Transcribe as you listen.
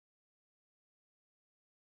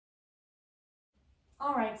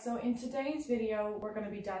Alright, so in today's video we're going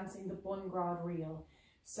to be dancing the Bunghrád Reel.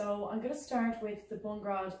 So I'm going to start with the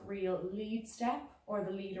Bunghrád Reel lead step or the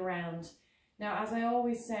lead around. Now, as I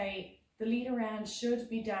always say, the lead around should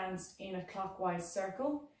be danced in a clockwise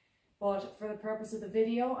circle, but for the purpose of the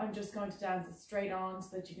video I'm just going to dance it straight on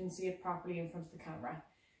so that you can see it properly in front of the camera.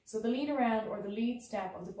 So the lead around or the lead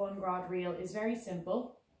step of the Bunghrád Reel is very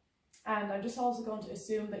simple, and I'm just also going to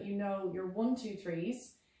assume that you know your 1, 2,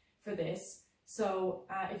 3s for this. So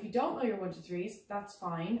if you don't know your 1, 2, 3s, that's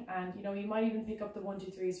fine, and you might even pick up the 1, 2,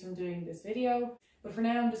 3s from doing this video, but for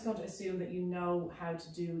now I'm just going to assume that you know how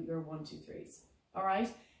to do your 1, 2, 3s.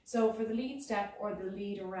 Alright, so for the lead step or the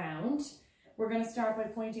lead around, we're going to start by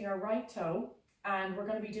pointing our right toe, and we're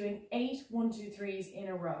going to be doing 8 1, 2, 3s in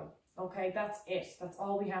a row. Okay, that's it, that's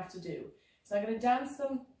all we have to do. So I'm going to dance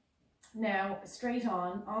them now straight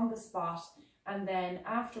on the spot, and then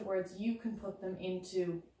afterwards you can put them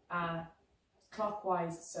into a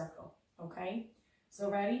clockwise circle. Okay, so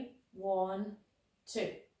ready? 1, 2.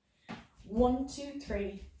 1, 2,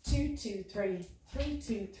 3, 2, 2, 3, 3,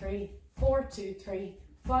 2, 3, 4, 2, 3,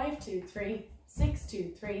 5, 2, 3, 6,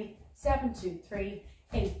 2, 3, 7, 2, 3,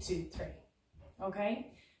 8, 2, 3.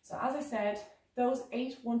 Okay, so as I said, those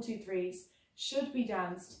 8 1, 2, 3s should be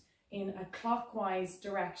danced in a clockwise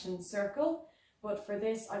direction circle, but for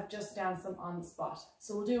this I've just danced them on the spot.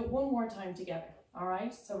 So we'll do it one more time together.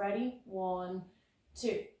 Alright, so ready? 1,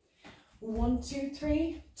 2. 1, 2,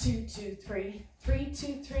 3, 2, 2, 3, 3,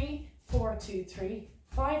 2, 3, 4, 2, 3,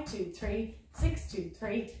 5, 2, 3, 6, 2,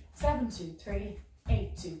 3, 7, 2, 3,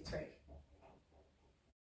 8, 2, 3.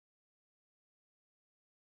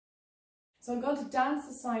 So I'm going to dance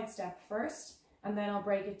the side step first, and then I'll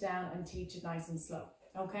break it down and teach it nice and slow.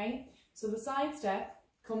 Okay, so the side step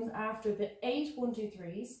comes after the 8 1, 2,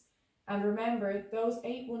 3s. And remember, those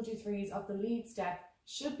 8 1, 2, 3s of the lead step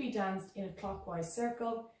should be danced in a clockwise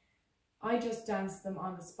circle. I just danced them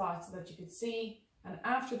on the spot so that you could see. And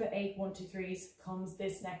after the 8 1, 2, 3s comes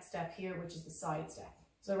this next step here, which is the side step.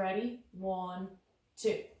 So ready? 1,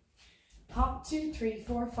 2. Hop 2, 3,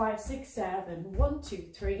 4, 5, 6, 7. 1, 2,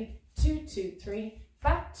 3, 2, 2, 3.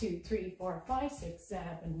 Back 2, 3, 4, 5, 6,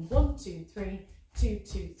 7. 1, 2, 3, 2,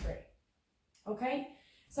 2, 3. Okay,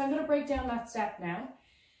 so I'm going to break down that step now.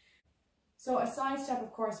 So a side step,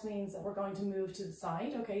 of course, means that we're going to move to the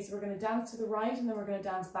side. Okay, so we're going to dance to the right, and then we're going to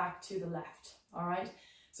dance back to the left. All right,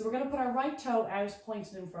 so we're going to put our right toe out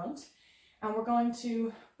pointed in front, and we're going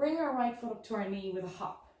to bring our right foot up to our knee with a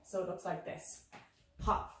hop. So it looks like this.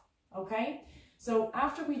 Hop. Okay, so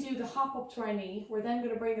after we do the hop up to our knee, we're then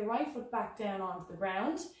going to bring the right foot back down onto the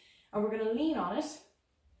ground, and we're going to lean on it,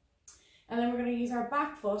 and then we're going to use our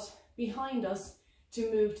back foot behind us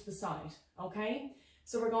to move to the side. Okay,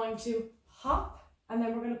 so we're going to hop, and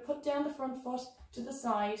then we're going to put down the front foot to the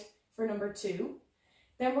side for number 2.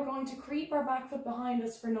 Then we're going to creep our back foot behind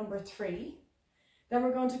us for number 3. Then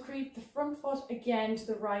we're going to creep the front foot again to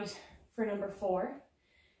the right for number 4.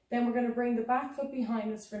 Then we're going to bring the back foot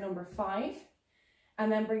behind us for number 5.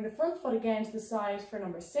 And then bring the front foot again to the side for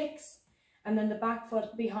number 6. And then the back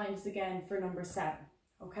foot behind us again for number 7.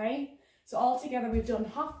 Okay? So all together we've done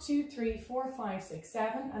hop 2, 3, 4, 5, 6,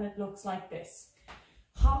 7, and it looks like this.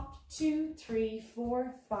 Hop 2, 3,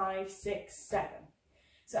 4, 5, 6, 7.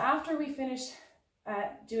 So after we finish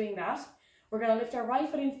doing that, we're going to lift our right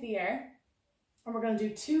foot into the air, and we're going to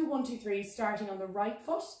do 2 1, 2, 3 starting on the right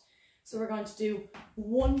foot. So we're going to do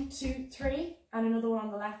 1, 2, 3, and another one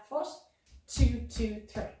on the left foot. 2, 2,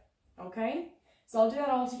 3. Okay, so I'll do that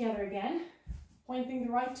all together again. Pointing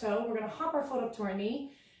the right toe, we're going to hop our foot up to our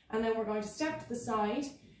knee, and then we're going to step to the side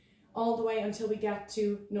all the way until we get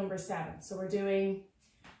to number 7. So we're doing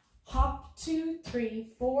hop 2, 3,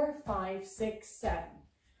 4, 5, 6, 7.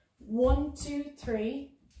 1, 2,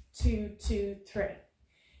 3, 2, 2, 3.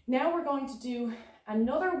 Now we're going to do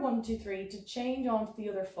another 1, 2, 3 to change onto the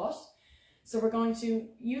other foot. So we're going to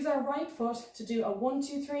use our right foot to do a 1,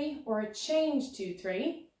 2, 3 or a change 2,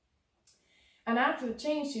 3. And after the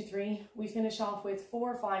change 2, 3, we finish off with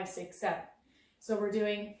 4, 5, 6, 7. So we're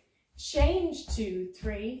doing change 2,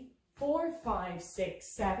 3, 4, 5, 6,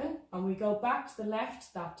 7, and we go back to the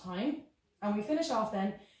left that time, and we finish off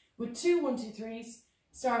then with 2 1, 2, 3s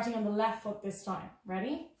starting on the left foot this time.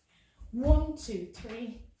 Ready? 1, 2,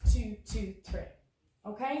 3, 2, 2, 3.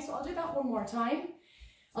 Okay, so I'll do that one more time.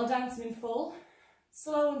 I'll dance them in full,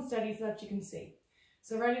 slow and steady so that you can see.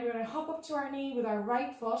 So ready? We're going to hop up to our knee with our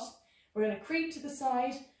right foot. We're going to creep to the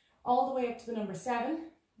side all the way up to the number 7.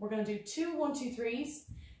 We're going to do 2 1, 2, 3s,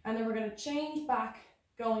 and then we're going to change back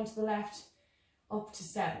going to the left up to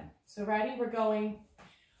 7. So ready? We're going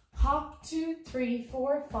hop 2, 3,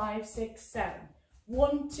 4, 5, 6, 7.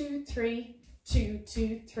 1, 2, 3, 2,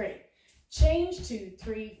 2, 3. Change 2,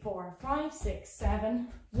 3, 4, 5, 6, 7.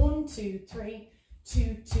 1, 2, 3,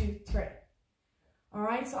 2, 2, 3. All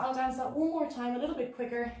right, so I'll dance that one more time, a little bit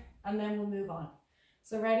quicker, and then we'll move on.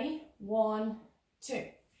 So ready? 1, 2.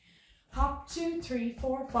 Hop 2, 3,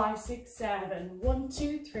 4, 5, 6, 7. 1,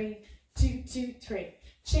 2, 3, 2, 2, 3.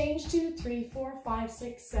 Change 2, 3, 4, 5,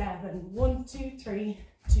 6, 7. 1, 2, 3,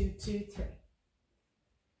 2, 2, 3.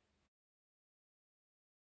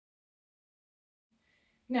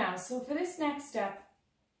 Now, so for this next step,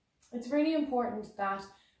 it's really important that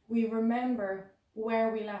we remember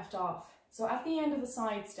where we left off. So at the end of the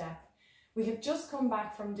side step, we have just come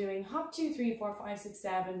back from doing hop 2, 3, 4, 5, 6,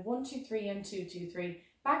 7, 1, 2, 3, and 2, 2, 3,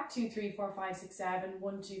 back 2, 3, 4, 5, 6, 7,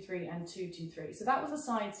 1, 2, 3, and 2, 2, 3. So that was a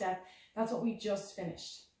side step. That's what we just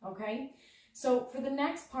finished, okay? So for the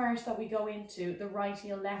next part that we go into, the right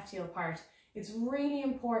heel, left heel part, it's really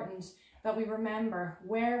important that we remember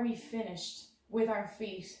where we finished with our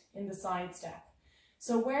feet in the side step.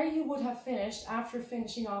 So where you would have finished after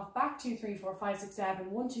finishing off back 2, 3, 4, 5, 6, 7,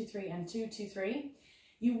 1, 2, 3, and 2, 2, 3,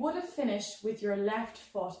 you would have finished with your left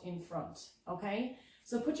foot in front, okay?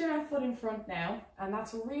 So put your left foot in front now, and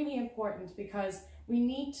that's really important because we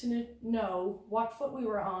need to know what foot we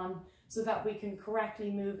were on so that we can correctly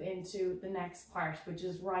move into the next part, which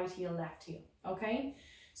is right heel, left heel, okay?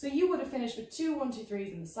 So you would have finished with 2, 1, 2,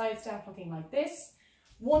 3s in the side step looking like this.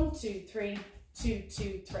 1, 2, 3, 2,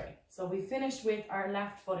 2, 3. So we finished with our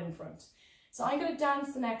left foot in front. So I'm going to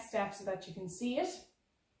dance the next step so that you can see it.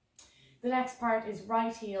 The next part is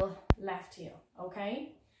right heel, left heel,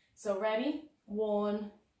 okay? So ready?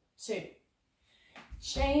 1, 2.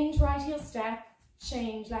 Change right heel step,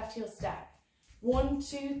 change left heel step. 1,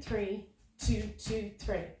 2, 3, 2, 2,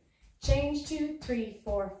 3. Change 2, 3,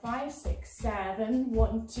 4, 5, 6, 7.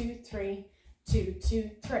 1, 2, 3, 2,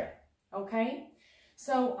 2, 3. Okay?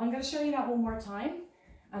 So I'm going to show you that one more time,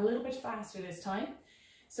 a little bit faster this time.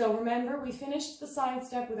 So remember, we finished the side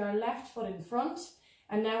step with our left foot in front,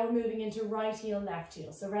 and now we're moving into right heel, left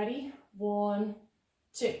heel. So ready? 1,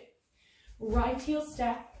 2. Right heel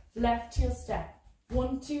step, left heel step.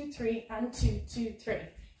 1, 2, 3, and 2, 2, 3.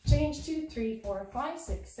 Change 2, 3, 4, 5,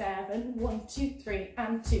 6, 7. 1, 2, 3,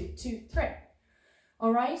 and 2, 2, 3.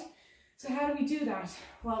 All right? So how do we do that?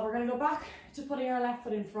 Well, we're going to go back to putting our left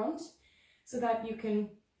foot in front, so that you can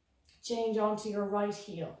change onto your right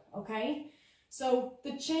heel, okay? So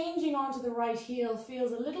the changing onto the right heel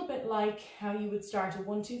feels a little bit like how you would start a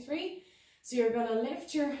 1, 2, 3. So you're going to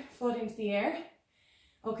lift your foot into the air.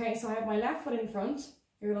 Okay, so I have my left foot in front.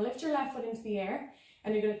 You're going to lift your left foot into the air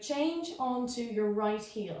and you're going to change onto your right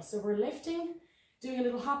heel. So we're lifting, doing a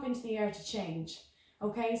little hop into the air to change.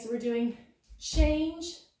 Okay, so we're doing change,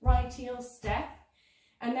 right heel, step.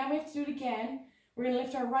 And now we have to do it again. We're going to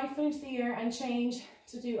lift our right foot into the air and change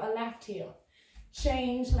to do a left heel.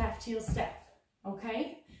 Change, left heel, step.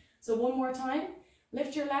 Okay? So one more time.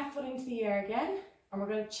 Lift your left foot into the air again. And we're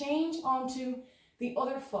going to change onto the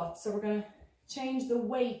other foot. So we're going to change the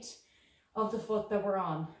weight of the foot that we're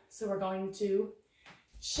on. So we're going to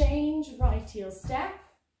change, right heel, step.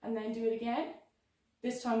 And then do it again.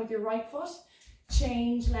 This time with your right foot.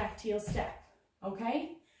 Change, left heel, step.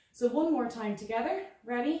 Okay? So one more time together.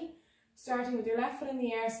 Ready? Starting with your left foot in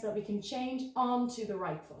the air so that we can change onto the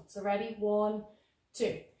right foot. So ready? 1,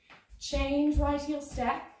 2. Change right heel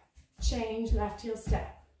step, change left heel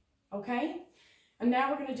step. Okay? And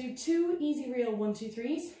now we're going to do 2 easy reel 1, 2,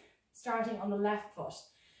 3s, starting on the left foot.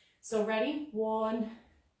 So ready? 1,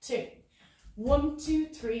 2. 1, 2,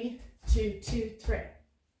 3, 2, 2, 3.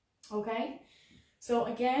 Okay? So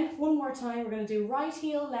again, one more time, we're going to do right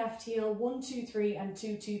heel, left heel, 1, 2, 3, and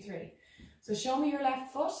 2, 2, 3. So show me your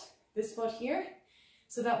left foot. This foot here,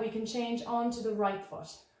 so that we can change onto the right foot.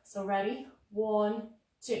 So ready? 1,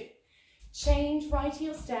 2. Change right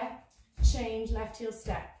heel step, change left heel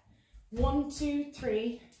step. 1, 2,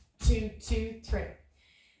 3, 2, 2, 3.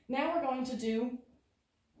 Now we're going to do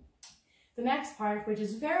the next part, which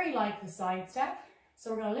is very like the side step.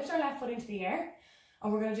 So we're going to lift our left foot into the air,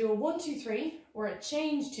 and we're going to do a 1, 2, 3, or a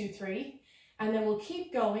change 2, 3, and then we'll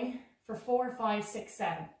keep going for 4, 5, 6,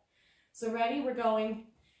 7. So ready? We're going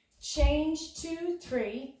change 2,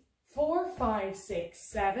 3, 4, 5, 6,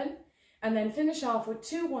 7, and then finish off with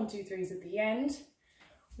 2, 1, 2, 3s at the end.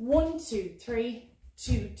 1, 2, 3,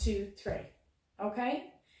 2, 2, 3. Okay?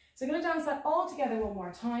 So I'm going to dance that all together one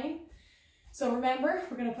more time. So remember,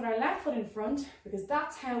 we're going to put our left foot in front because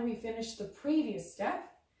that's how we finished the previous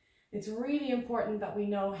step. It's really important that we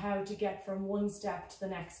know how to get from one step to the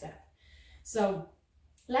next step. So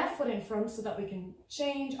left foot in front so that we can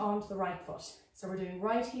change onto the right foot. So we're doing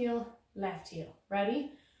right heel, left heel.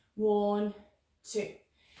 Ready? 1, 2.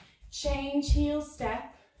 change, heel,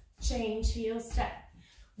 step, change, heel, step.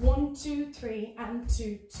 1, 2, 3, and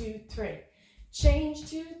 2, 2, 3. Change,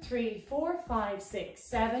 2, 3, 4, 5, 6,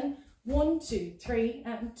 7. 1, 2, 3,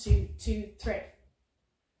 and 2, 2, 3.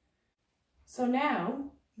 So now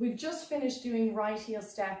we've just finished doing right heel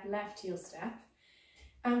step, left heel step,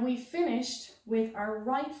 and we finished with our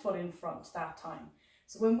right foot in front that time.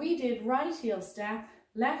 So when we did right heel step,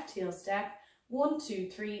 left heel step, 1, 2,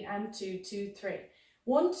 3, and 2, 2, 3.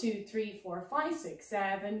 1, 2, 3, 4, 5, 6,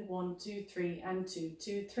 7, 1, 2, 3, and 2,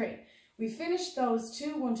 2, 3. We finished those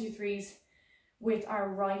 2, 1, 2, 3s with our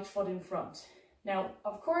right foot in front. Now,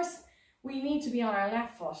 of course, we need to be on our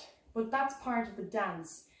left foot, but that's part of the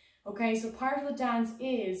dance. Okay, so part of the dance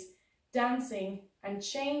is dancing and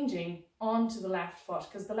changing onto the left foot,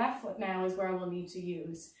 because the left foot now is where we'll need to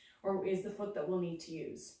use, or is the foot that we'll need to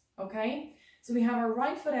use. Okay, so we have our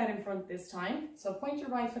right foot out in front this time. So point your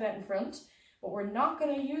right foot out in front. But we're not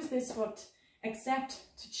going to use this foot except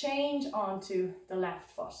to change onto the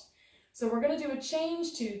left foot. So we're going to do a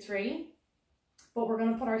change 2, 3, but we're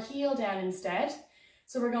going to put our heel down instead.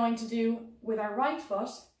 So we're going to do, with our right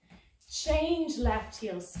foot, change left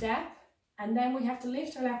heel step, and then we have to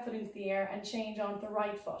lift our left foot into the air and change onto the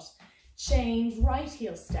right foot. Change right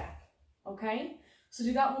heel step, okay? So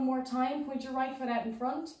do that one more time. Point your right foot out in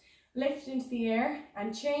front, lift it into the air,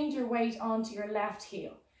 and change your weight onto your left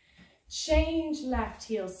heel. Change left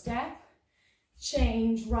heel step,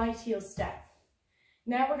 change right heel step.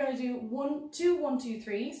 Now we're going to do 2, 1, 2,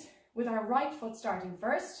 3s with our right foot starting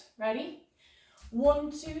first. Ready?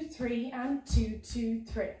 1, 2, 3, and 2, 2,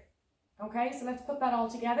 3. Okay, so let's put that all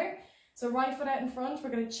together. So right foot out in front, we're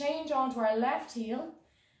going to change onto our left heel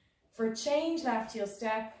for change left heel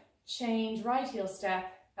step, change right heel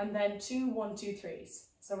step, and then 2, 1, 2, 3s.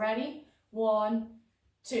 So ready? 1,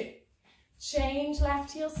 2. Change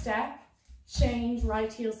left heel step, change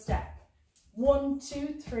right heel step. 1,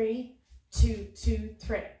 2, 3, 2, 2,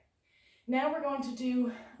 3. Now we're going to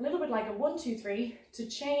do a little bit like a 1, 2, 3 to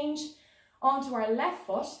change onto our left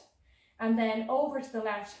foot and then over to the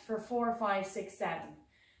left for 4, 5, 6, 7.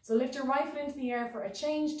 So lift your right foot into the air for a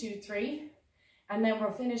change 2, 3, and then we'll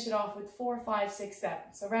finish it off with 4, 5, 6, 7.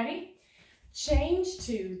 So ready? Change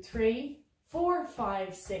 2, 3, 4,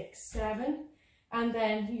 5, 6, 7. And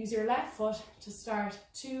then use your left foot to start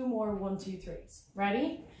 2 more 1, 2, 3s.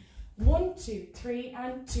 Ready? 1, 2, 3,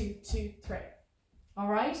 and 2, 2, 3. All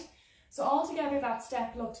right? So all together that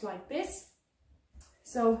step looked like this.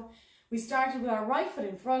 So we started with our right foot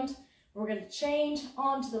in front. We're going to change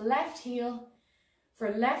onto the left heel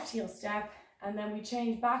for left heel step, and then we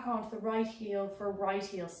change back onto the right heel for right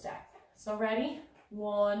heel step. So ready?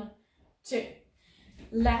 1, 2.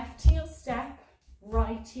 Left heel step,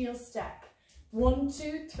 right heel step. 1,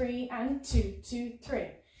 2, 3, and 2, 2, 3.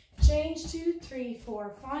 Change 2, 3,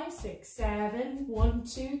 4, 5, 6, 7. 1,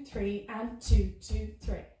 2, 3, and 2, 2,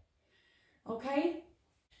 3. Okay?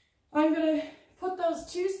 I'm going to put those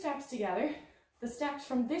 2 steps together, the steps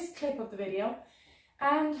from this clip of the video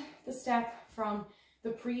and the step from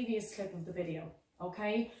the previous clip of the video,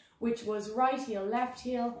 okay? Which was right heel, left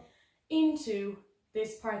heel into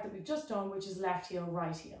this part that we've just done, which is left heel,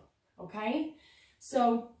 right heel, okay?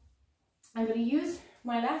 So I'm going to use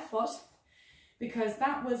my left foot because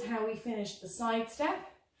that was how we finished the side step,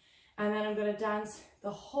 and then I'm going to dance the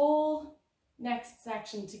whole next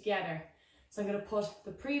section together. So I'm going to put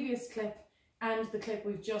the previous clip and the clip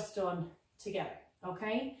we've just done together,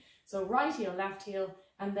 okay? So right heel,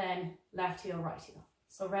 and then left heel, right heel.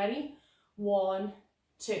 So ready? 1,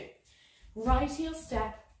 2. Right heel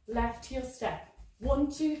step, left heel step.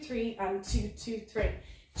 1, 2, 3, and 2, 2, 3.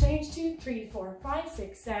 Change 2, 3, 4, 5,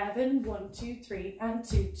 6, 7. 1, 2, 3, and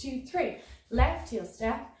 2, 2, 3. Left heel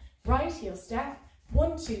step, right heel step.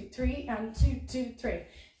 1, 2, 3, and 2, 2, 3.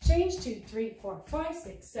 Change 2, 3, 4, 5,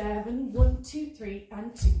 6, 7. 1, 2, 3,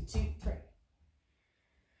 and 2, 2, 3.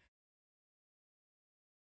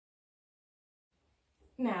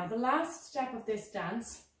 Now, the last step of this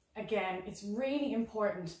dance, again, it's really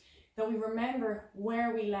important that we remember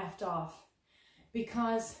where we left off,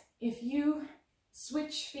 because if you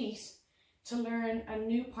switch feet to learn a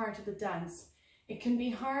new part of the dance, it can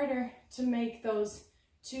be harder to make those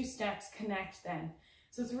 2 steps connect then.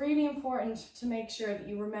 So it's really important to make sure that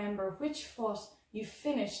you remember which foot you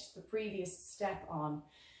finished the previous step on.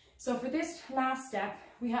 So for this last step,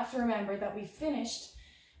 we have to remember that we finished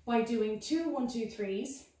by doing 2 1 2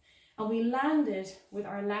 3s, and we landed with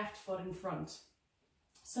our left foot in front.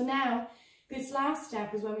 So now this last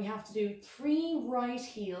step is when we have to do 3 right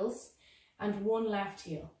heels and 1 left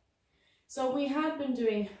heel. So we had been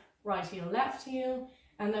doing right heel,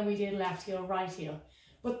 and then we did left heel, right heel.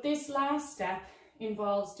 But this last step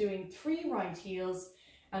involves doing 3 right heels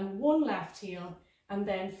and 1 left heel, and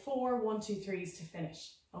then 4 1 2 3s to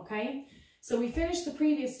finish. Okay, so we finished the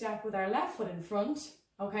previous step with our left foot in front.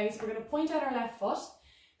 Okay, so we're going to point out our left foot,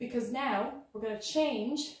 because now we're going to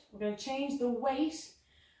change the weight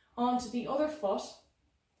onto the other foot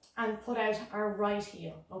and put out our right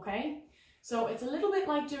heel. Okay, so it's a little bit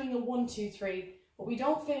like doing a 1 2 3, but we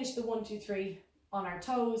don't finish the 1 2 3 on our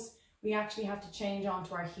toes. We actually have to change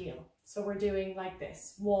onto our heel. So we're doing like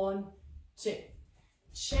this: 1 2,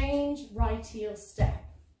 change, right heel, step.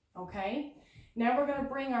 Okay, now we're going to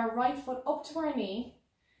bring our right foot up to our knee.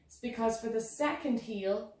 It's because for the second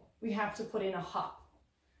heel we have to put in a hop.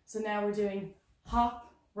 So now we're doing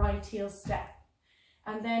hop, right heel, step.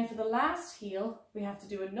 And then for the last heel we have to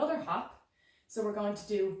do another hop. So we're going to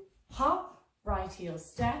do hop, right heel,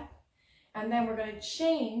 step, and then we're going to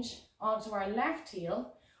change onto our left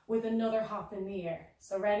heel with another hop in the air.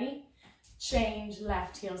 So ready? Change,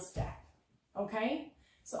 left heel, step. Okay,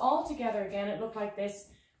 so all together again it looked like this.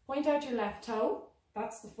 Point out your left toe.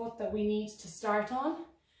 That's the foot that we need to start on,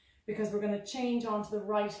 because we're going to change onto the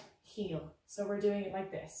right heel. So we're doing it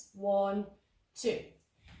like this: 1 2,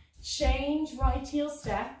 change, right heel,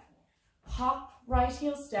 step, hop, right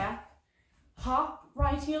heel, step, hop,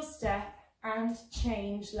 right heel, step, and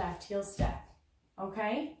change, left heel, step.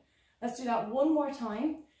 Okay, let's do that one more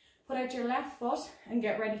time. Put out your left foot and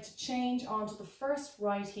get ready to change onto the first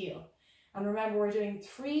right heel. And remember, we're doing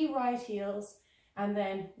 3 right heels and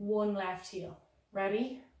then 1 left heel.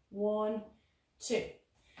 Ready? 1 2,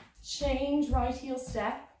 change, right heel,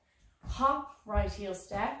 step, hop, right heel,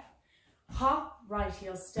 step, hop, right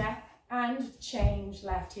heel, step, and change,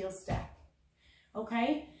 left heel, step.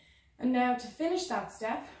 Okay, and now to finish that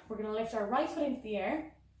step, we're going to lift our right foot into the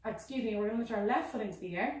air. We're going to lift our left foot into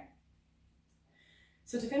the air.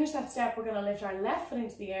 So to finish that step, we're going to lift our left foot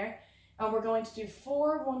into the air, and we're going to do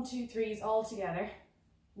 4 1 2 3s all together.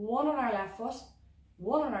 1 on our left foot,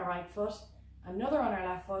 1 on our right foot, another on our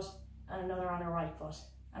left foot, and another on our right foot.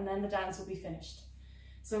 And then the dance will be finished.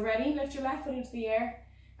 So ready? Lift your left foot into the air,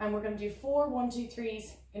 and we're going to do 4 1 2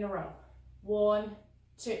 3s in a row. 1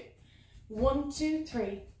 2, 1 2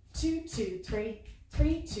 3, 2 2 3,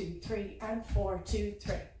 3 2 3, and 4 2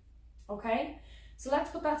 3. Okay, so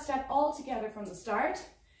let's put that step all together from the start.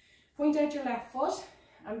 Point out your left foot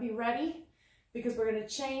and be ready, because we're going to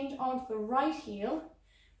change onto the right heel.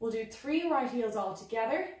 We'll do 3 right heels all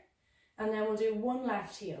together, and then we'll do 1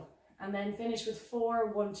 left heel, and then finish with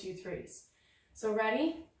 4 1 2 3s. So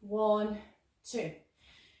ready? 1 2,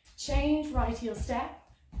 change, right heel, step,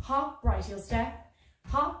 hop, right heel, step,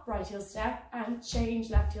 hop, right heel, step, and change,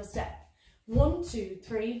 left heel, step. 1 2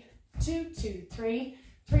 3, 2 2 3,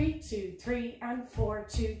 3 2 3, and 4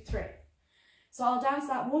 2 3. So I'll dance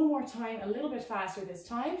that one more time, a little bit faster this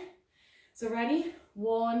time. So ready?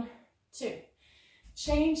 1 2,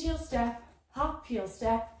 change, heel, step, hop, heel,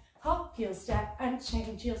 step, hop, heel, step, and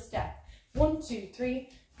change, heel, step. 1 2 3,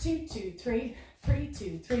 2 2 3, 3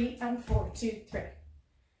 2 3, and 4 2 3.